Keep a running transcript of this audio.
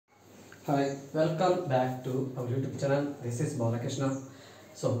Hi, welcome back to our YouTube channel. This is Balakrishna.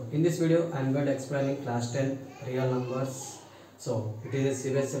 So, in this video, I am going to explaining class 10 real numbers. So, it is a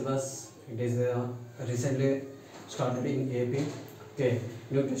Cbse syllabus. It is recently started in AP. Okay,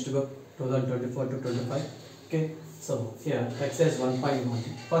 new textbook 2024 to 25. Okay, so here exercise 1.1.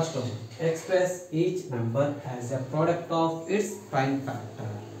 First one, express each number as a product of its prime factor.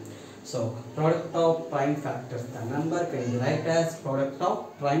 So, product of prime factors, the number can be write as product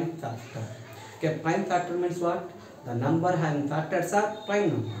of prime factor. Okay, prime factor means what? The number having factors are prime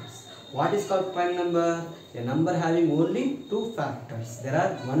numbers. What is called prime number? A number having only two factors. There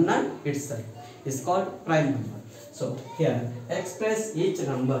are one and its side. Is called prime number. So, here express each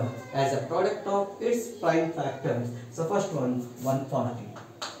number as a product of its prime factors. So, first one 140.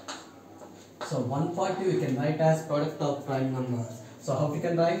 So, 140 we can write as product of prime numbers. So, how we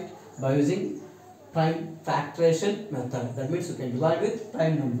can write? By using prime factorization method. That means you can divide with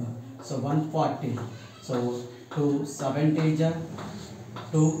prime number. So 140. So 270 ja,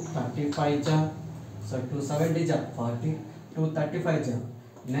 235 ja. So 270 ja 40, 235 ja.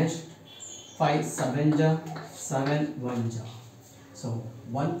 Next 5 7 ja, 7 1 ja. So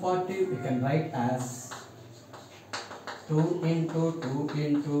 140 we can write as 2 into 2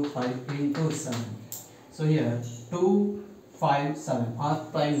 into 5 into 7. So here 2 5 7 are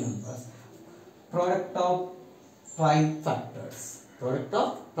prime numbers, product of prime factors, product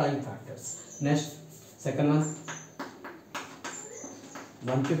of prime factors. Next, second one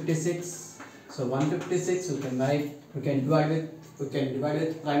 156. So 156 we can divide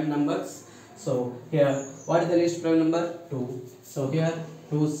with prime numbers. So here what is the least prime number? 2. So here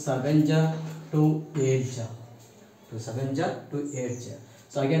 2 7 ja, 2 8 ja, 2 7 ja, 2 8 ja.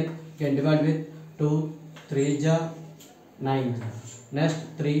 So again you can divide with 2 3 ja, 9 ja. Next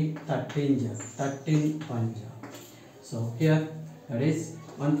 3 13 ja, 13 1 ja. So here that is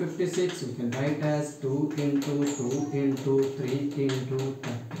 156 we can write as 2 into 2 into 3 into 13.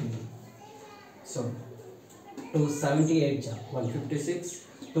 So 278 ja, 156,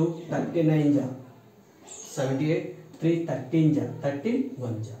 239 ja, 78, 313 ja, 13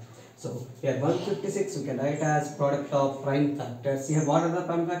 1 ja. So here 156 we can write as product of prime factors. Here what are the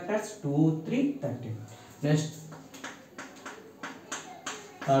prime factors? 2 3 13. Next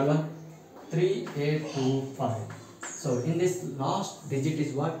third one 3825. So in this last digit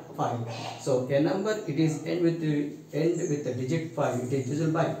is what? 5. So a number it is end with the digit 5. It is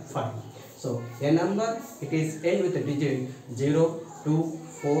divisible by 5. So a number it is end with the digit 0 2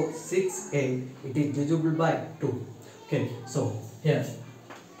 4 6 8. It is divisible by 2. Okay. So here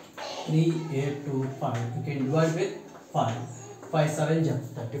 3825 you can divide with 5. 5 7 ja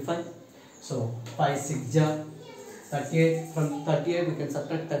 35. So 5 6 ja 38. From 38 we can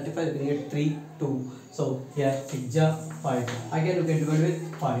subtract 35, we can get 3 2. So here 6 ja 5. Again we can divide with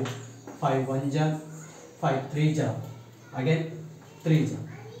 5. 5 1 ja, 5 3 ja, again 3 ja.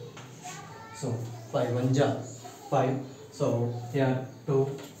 So 5 1 ja 5. So here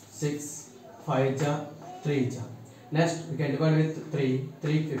 2 6 5 ja 3 ja. Next we can divide with 3.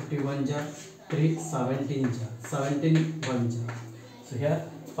 3 51 ja, 3 17 ja, 17 1 ja. So here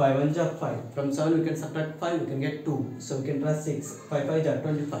 5 1 ja 5. From 7 we can subtract 5, we can get 2. So we can plus 6. 5 5 ja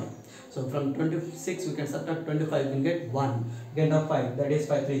 25. So from 26 we can subtract 25, we can get 1. We can draw 5, that is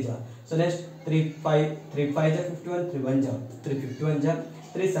 5 3 ja. So next 3 5 ja 51, 3 1 ja 3 51 ja,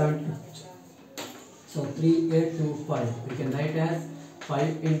 3 17. So 3 8 2 5 we can write as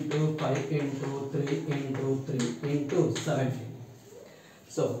 5 into 5 into 3 into 3 into 17.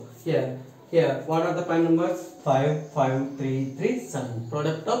 So here what are the prime numbers? 5 5 3 3 7,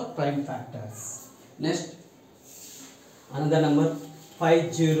 product of prime factors. Next another number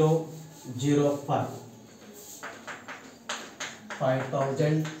 5005,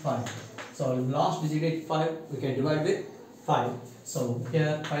 5005. So last digit is 5, we can divide with 5. So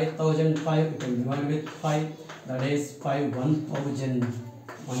here 5005 we can divide with 5, that is 5 1000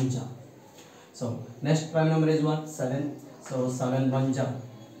 1 ja. So next prime number is what? 7. So 7 1 ja.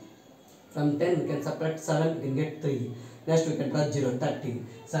 From 10 we can subtract 7, we can get 3. Next we can plus 0 30.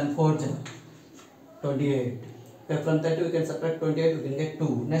 7 4 ja 28. Okay, from 30 we can subtract 28, we can get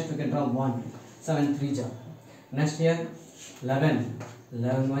 2. Next we can draw 1. 7 3 ja. Next here 11.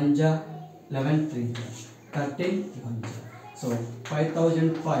 11 1 ja, 11 3 ja, 13 1 ja. So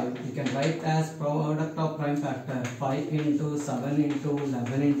 5005 we can write as product of prime factor 5 into 7 into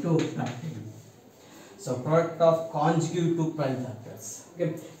 11 into 13. So product of consecutive prime factors.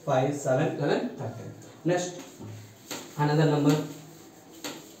 Okay, 5 7 11 13. Next another number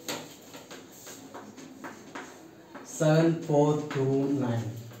 7429,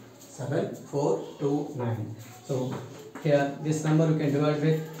 7429. So here this number you can divide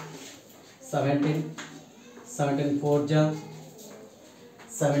with 17, 17 4 ja,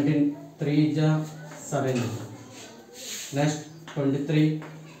 17 3 ja, 7 ja. Next 23,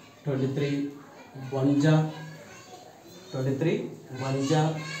 23 1 ja, 23 1 ja,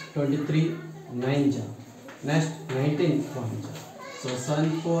 23 9 ja. Next 19 1 ja. So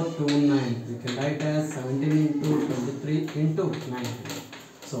 7429 we can write as 17 into 23 into 19.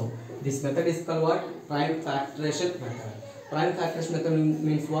 So this method is called what? Prime factorization method. Prime factorization method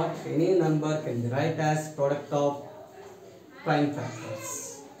means what? Any number can be write as product of prime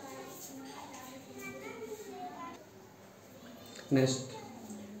factors. Next,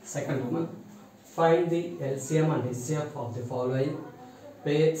 second one, find the LCM and HCF of the following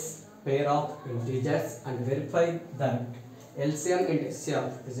pair of integers and verify that LCM and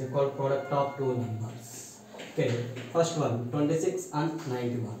HCF is equal product of two numbers. Okay, first one 26 and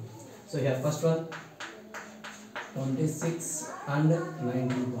 91. So here first one 26 and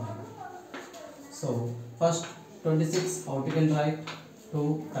 91. So first 26 how we can write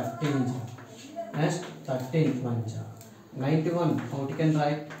 2 13 ja. Next 13 1 ja. 91 how we can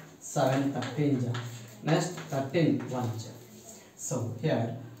write 7 13 ja. Next 13 1 ja. So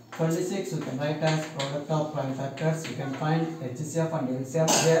here 26 we can write as product of prime factors. You can find HCF and LCM.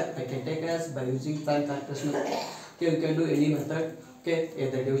 Here I can take as by using prime factors method. Okay, you can do any method. Okay,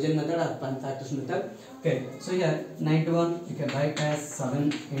 either division method or prime factors method. Okay, so here 91 you can write as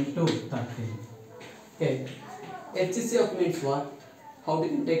 7 into 13. Okay, HCF means what? How we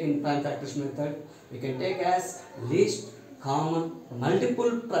can take in prime factors method? We can take as least common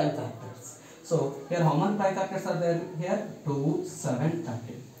multiple prime factors. So here how many prime factors are there? Here 2 7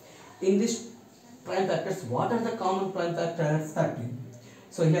 13. In this prime factors, what are the common prime factors? 13.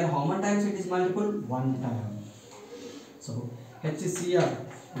 So here how many times it is multiple? One time. So HCF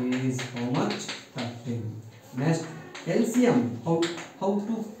is how much? 13. Next LCM, how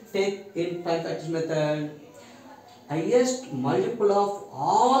to take in prime factors method? Highest multiple of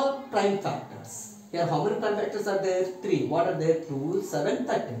all prime factors. Here how many prime factors are there? 3. What are there? 2 7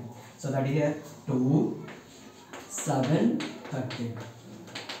 13. So that here 2 7 13.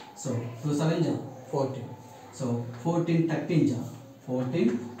 So 2 7 ja 14. So 14 13 ja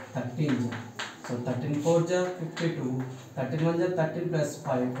 14 13 ja. So 13 4 ja 52. 13 1 ja 13 plus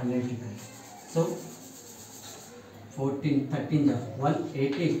 5 182. So 14 13 ja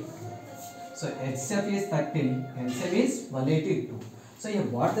 180. So HCF is 13, LCM is 182. So here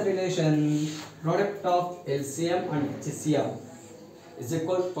what the relation? Product of LCM and HCF is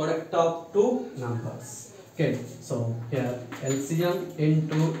equal to product of two numbers. Okay, so here LCM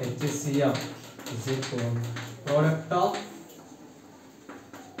into HCF is equal product of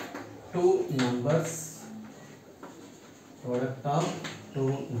two numbers. Product of two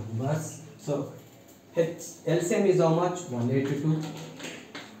numbers. So LCM is how much? 182.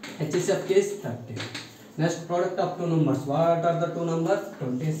 HCF is 30. Next product of two numbers. What are the two numbers?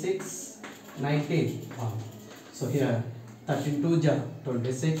 26, 91. So here 13 2 ja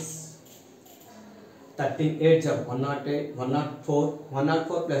 26. 13 8 ja 108, 104,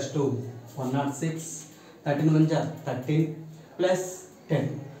 104 plus 2 106. 13 1 ja 13 plus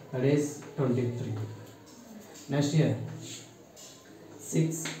 10, that is 23. Next here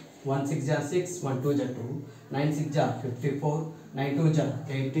 6 1 6 ja 6, 1 2 ja 2, 9 6 ja 54, 9 2 ja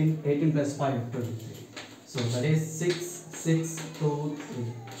 18, 18 plus 5 23. So that is 6 6 2 3.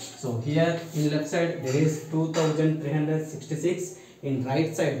 So here in left side there is 2366. In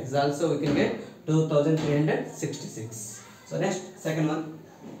right side is also we can get 2366. So next second one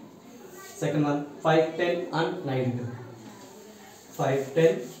 5 10 and 92. 5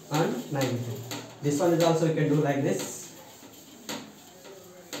 10 and 92. This one is also you can do like this.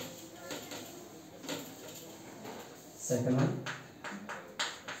 Second one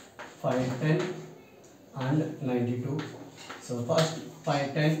 5 10 and 92. So first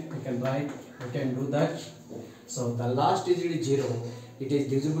 5 10 we can write, we can do that. So the last digit is 0, it is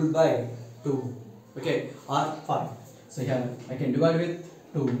divisible by 2, okay, or 5. So here I can divide with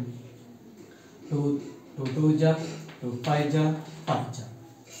 2 2 ja 2 5 ja 5 ja.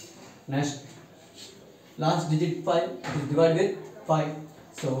 Next last digit 5 is divided with 5.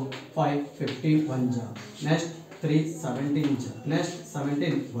 So 5 15 1 ja. Next 3 17 ja. Next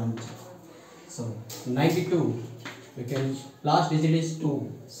 17 1 ja. So 92 we can, last digit is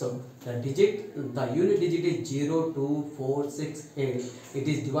 2. So the unit digit is 0 2 4 6 8. It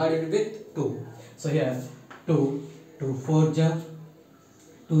is divided with 2. So here 2 2 4 ja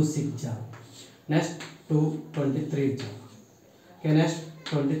 2 6 ja. Next 2 23 ja. Okay, next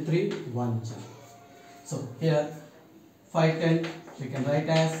 23 1 ja. So here 5 10 we can write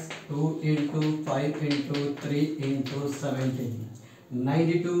as 2 into 5 into 3 into 17.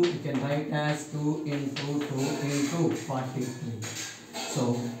 92 we can write as 2 into 2 into 43.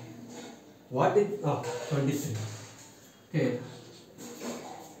 So what is 23? Okay.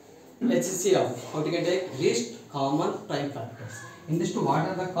 Let's see how we can take least common prime factors. In this two, what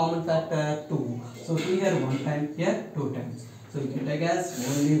are the common factor? 2. So here 1 time, here 2 times. So you can take as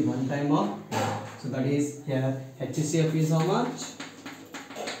only 1 time of 2. So that is here HCF is how much?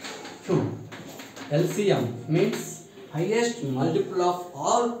 2. LCM means highest multiple of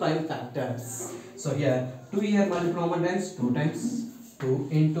all prime factors. So here 2 here multiple how many times? 2 times. 2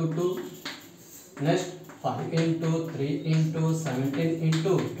 into 2. Next 5 into 3 into 17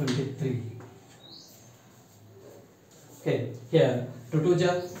 into 23. Okay, here 2 2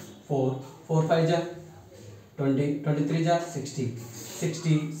 ja 4, 4 5 ja 20, 23 ja 60,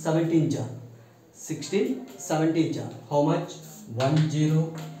 60 17 ja 16, 17 ja. How much?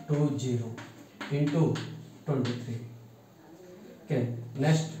 1020 into 23. Okay,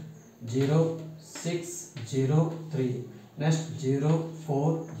 next 0603. Next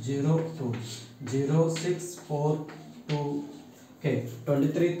 0402. 0642. Okay,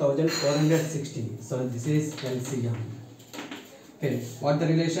 23,460. So this is LCM. Okay, what the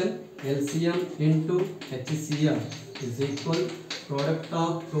relation? LCM into HCF is equal product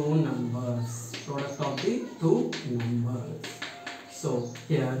of two numbers. Product of the two numbers. So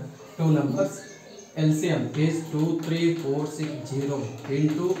here two numbers. LCM is 23460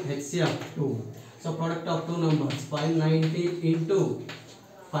 into HCF 2. So product of two numbers 590 into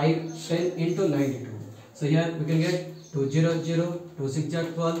 510 into 92. So here we can get 200, 2 6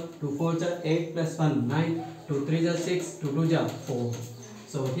 are 12, 2 4 are 8 plus 1 9, 2 3 are 6, 2 2 are 4.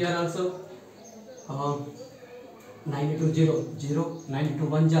 So here also 92 0 0, 92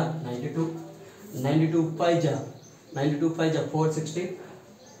 1 are 92, 92 5 are 460.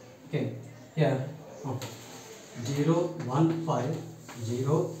 Okay, here 0 1 5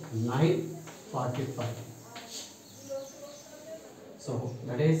 0 9 45. So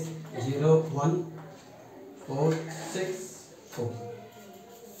that is 0 1 4 6 4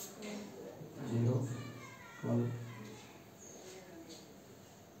 0 1.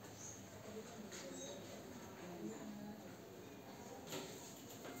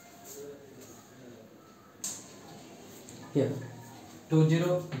 Here 2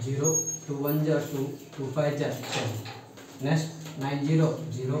 0 0, 2 1 ja 2, 2 5 ja 10. Next 9 0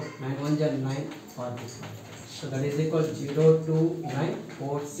 0, 9 1 ja 9 45. So that is equal 0 2 9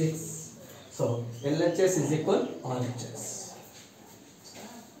 4 6. So LHS is equal RHS.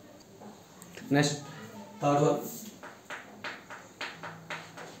 Next third one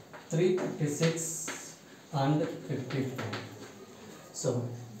 336 and 54. So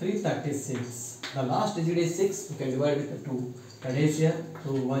 336, the last digit is 6, we can divide with the 2. That is here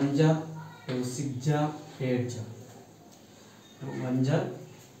 2 1 ja 2 6 ja 8 ja 2 1 ja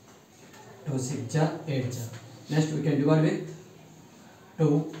 2 6 ja 8 ja. Next we can divide with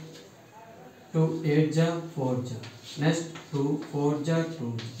 2 2 8 ja 4 ja. Next 2 4 ja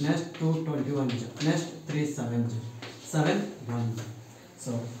 2. Next 2 21 ja. Next 3 7 ja 7 1 ja.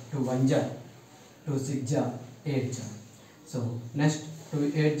 So 2 1 ja 2 6 ja 8 ja. So next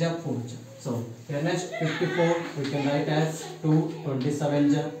 2 8 ja 4 ja. So here next 54 we can write as 2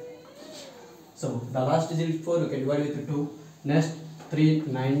 27 ja. So the last digit 4 we can divide with 2. Next 3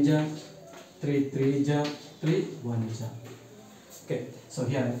 9 ja 3 3 ja 3 1 ja. Okay, so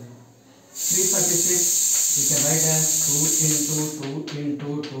here 336 we can write as 2 into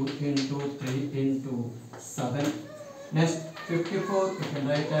 2 into 3 into 7. Next 54 we can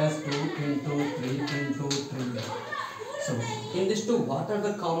write as 2 into 3 into 3. So in this two, what are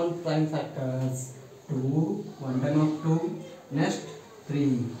the common prime factors? 2, 1 time of 2, next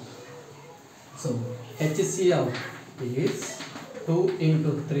 3. So HCF is 2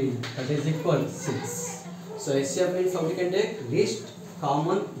 into 3, that is equal 6. So HCF means how we can take least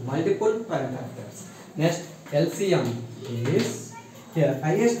common multiple prime factors. Next LCM is here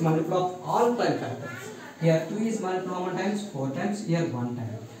highest multiple of all prime factors. Here 2 is multiple how many times? 4 times. Here 1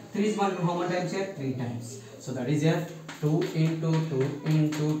 time. 3 is multiple how many times? Here 3 times. So that is here 2 into 2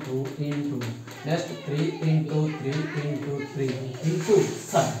 into 2 into. Next 3 into 3 into 3 into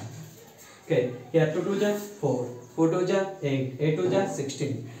 7. Okay, here 2 2 ja 4, 4 2 ja 8, 8 2 ja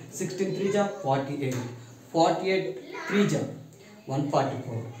 16, 16 3 ja 48, 48 3 ja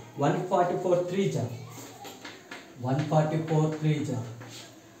 144, 144 3 ja 144 3 ja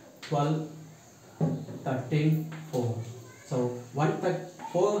 12, 13 4. So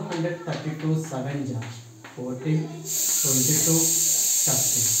 432 7 ja 14, 22,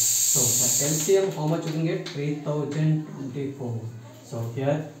 30. So the LCM how much you can get? 3024. So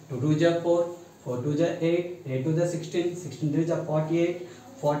here 2 2 ja 4, 4 2 ja 8, 8 2 ja 16, 16 3 ja 48,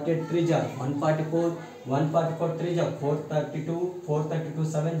 48 3 ja 144, 144 3 ja 432,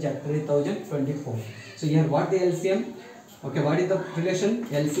 432 7 ja 3024. So here what the LCM? Okay, what is the relation?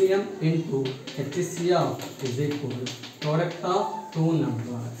 LCM into HCF is equal to product of two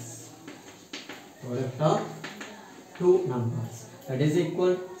numbers. Product of two numbers. That is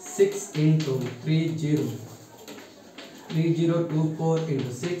equal 6 into 3024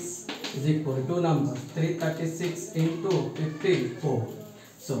 into 6 is equal to two numbers 336 into 54.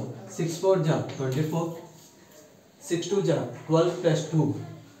 So 6 4 ja 24, 6 2 ja 12 plus 2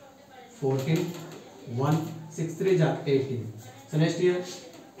 14, 1 6 3 ja 18. So next here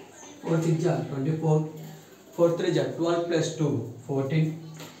 4 6 ja 24, 4 3 ja 12 plus 2 14.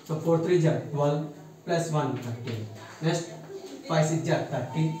 So 4 3 ja 12 plus 1 13. Next 5 6 ja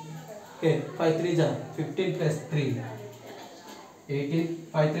 30. Okay, 5 3 ja 15 plus 3 18.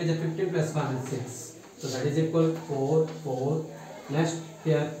 5 3 ja 15 plus 1 is 6. So that is equal 4 4. Next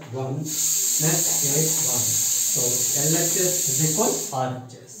here 1. Next 8 1. So LHS is equal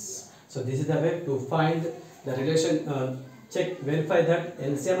RHS. So this is the way to find the relation. Check, verify that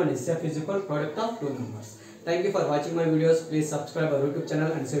LCM and HCF is equal product of two numbers. Thank you for watching my videos. Please subscribe our YouTube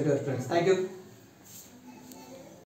channel and share to your friends. Thank you.